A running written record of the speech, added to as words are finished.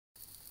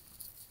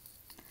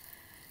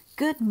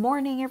Good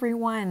morning,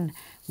 everyone.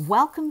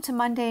 Welcome to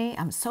Monday.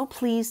 I'm so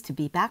pleased to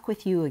be back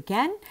with you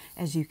again.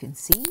 As you can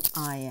see,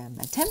 I am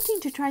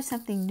attempting to try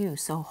something new,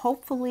 so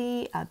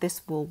hopefully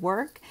this will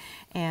work.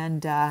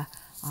 And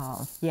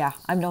yeah,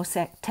 I'm no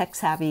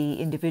tech-savvy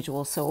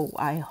individual, so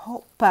I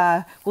hope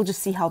we'll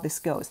just see how this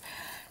goes.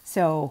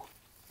 So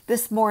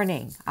this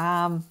morning,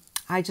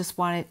 I just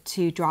wanted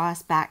to draw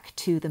us back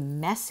to the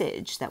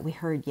message that we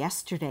heard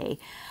yesterday.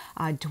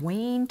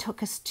 Dwayne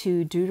took us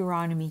to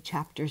Deuteronomy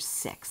chapter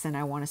 6, and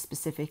I want to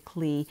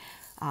specifically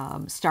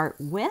start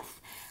with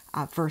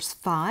verse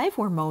 5,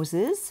 where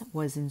Moses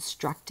was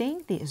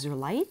instructing the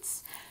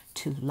Israelites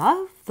to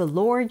love the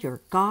Lord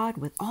your God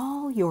with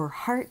all your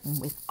heart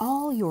and with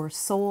all your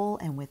soul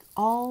and with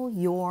all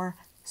your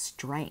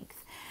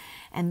strength.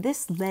 And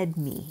this led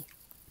me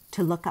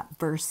to look up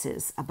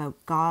verses about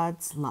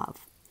God's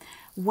love,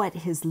 what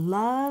his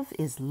love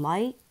is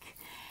like,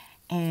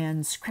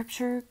 and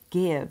scripture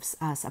gives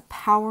us a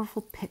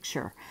powerful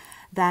picture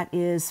that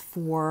is,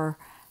 for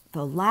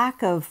the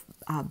lack of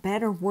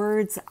better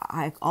words,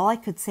 all I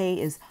could say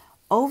is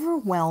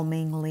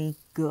overwhelmingly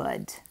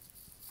good.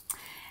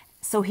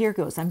 So here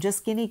goes. I'm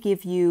just going to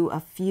give you a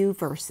few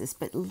verses,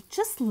 but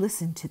just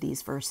listen to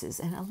these verses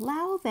and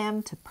allow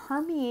them to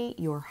permeate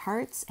your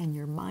hearts and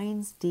your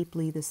minds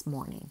deeply this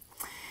morning.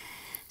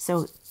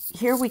 So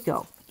here we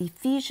go.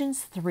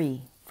 Ephesians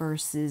 3,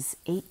 verses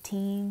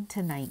 18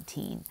 to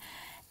 19.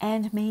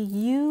 And may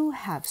you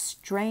have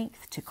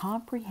strength to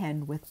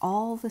comprehend with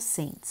all the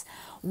saints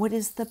what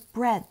is the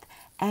breadth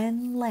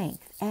and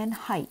length and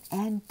height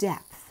and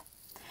depth,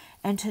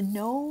 and to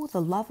know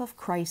the love of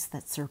Christ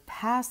that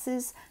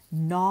surpasses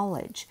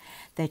knowledge,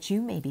 that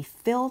you may be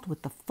filled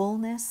with the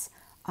fullness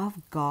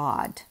of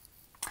God.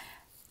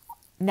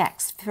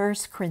 Next, 1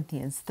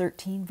 Corinthians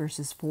 13,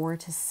 verses 4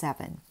 to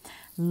 7.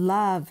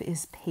 Love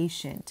is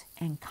patient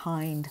and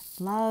kind.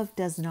 Love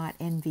does not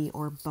envy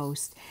or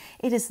boast.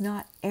 It is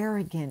not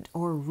arrogant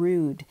or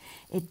rude.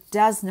 It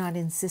does not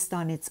insist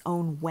on its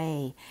own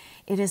way.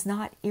 It is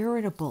not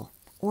irritable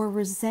or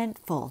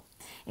resentful.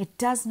 It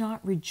does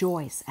not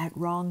rejoice at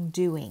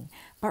wrongdoing,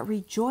 but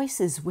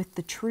rejoices with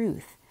the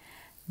truth.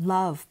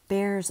 Love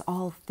bears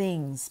all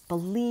things,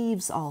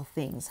 believes all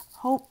things,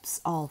 hopes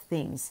all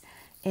things,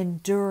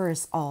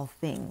 endures all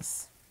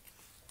things.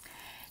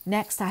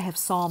 Next, I have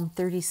Psalm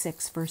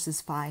 36,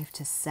 verses 5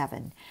 to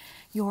 7.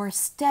 Your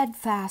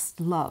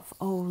steadfast love,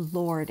 O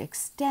Lord,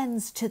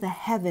 extends to the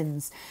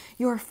heavens,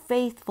 your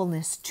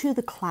faithfulness to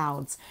the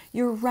clouds.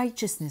 Your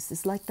righteousness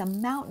is like the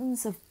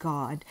mountains of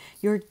God.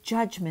 Your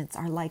judgments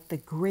are like the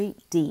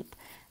great deep.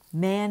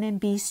 Man and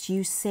beast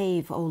you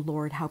save, O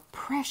Lord. How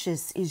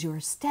precious is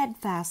your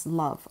steadfast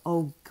love,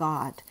 O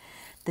God.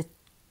 The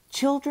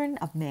children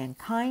of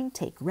mankind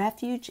take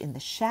refuge in the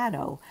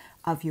shadow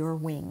of your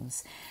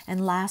wings.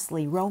 And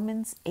lastly,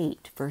 Romans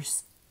 8,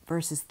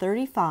 verses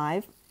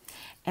 35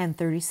 and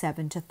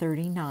 37 to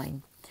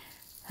 39.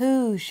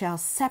 Who shall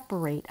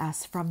separate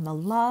us from the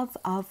love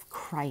of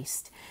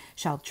Christ?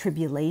 Shall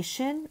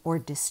tribulation or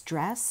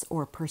distress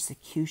or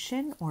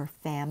persecution or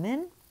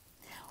famine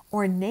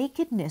or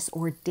nakedness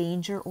or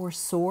danger or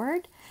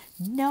sword?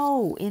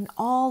 No, in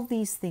all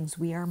these things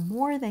we are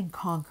more than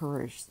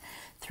conquerors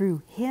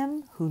through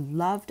him who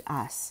loved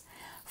us.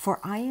 For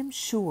I am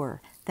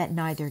sure that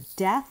neither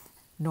death,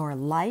 nor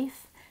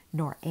life,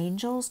 nor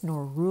angels,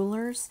 nor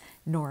rulers,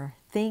 nor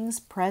things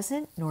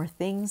present, nor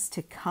things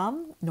to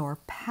come, nor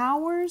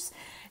powers,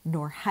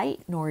 nor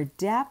height, nor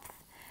depth,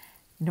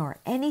 nor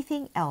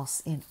anything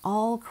else in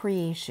all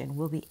creation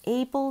will be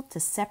able to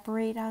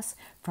separate us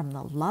from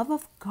the love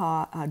of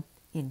God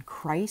in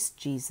Christ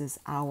Jesus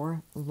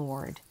our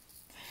Lord.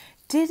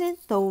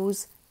 Didn't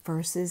those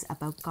verses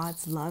about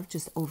God's love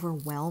just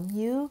overwhelm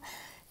you?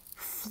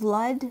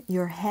 Flood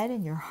your head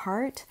and your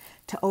heart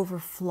to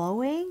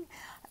overflowing?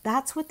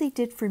 That's what they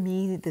did for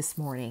me this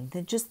morning.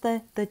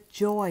 The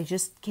joy,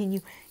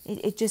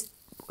 it just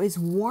is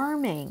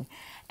warming.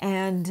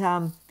 And,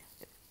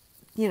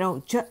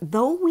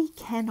 though we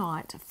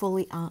cannot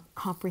fully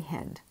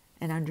comprehend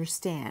and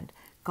understand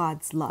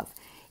God's love,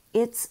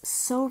 it's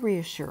so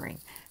reassuring,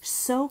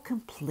 so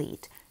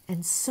complete,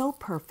 and so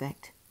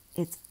perfect.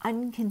 It's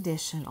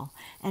unconditional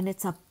and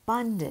it's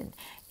abundant.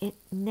 It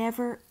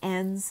never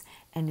ends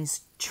and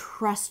is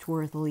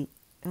trustworthy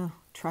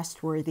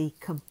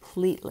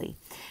completely.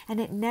 And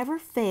it never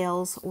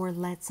fails or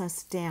lets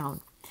us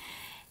down.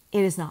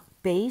 It is not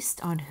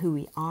based on who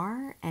we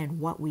are and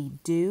what we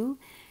do.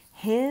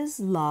 His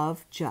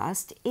love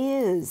just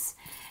is.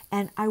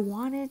 And I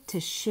wanted to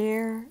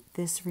share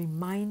this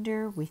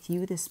reminder with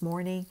you this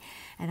morning,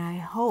 and I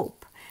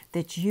hope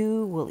that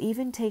you will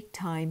even take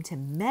time to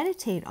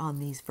meditate on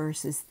these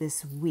verses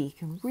this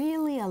week and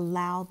really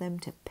allow them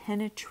to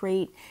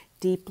penetrate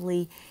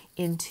deeply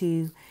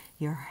into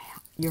your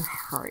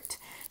heart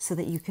so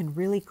that you can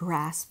really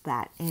grasp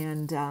that.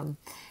 And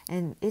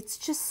it's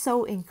just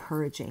so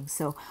encouraging.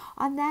 So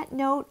on that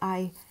note,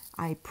 I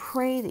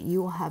pray that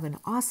you will have an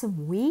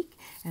awesome week,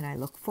 and I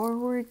look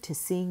forward to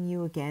seeing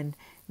you again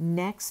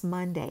next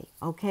Monday.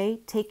 Okay?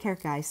 Take care,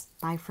 guys.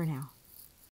 Bye for now.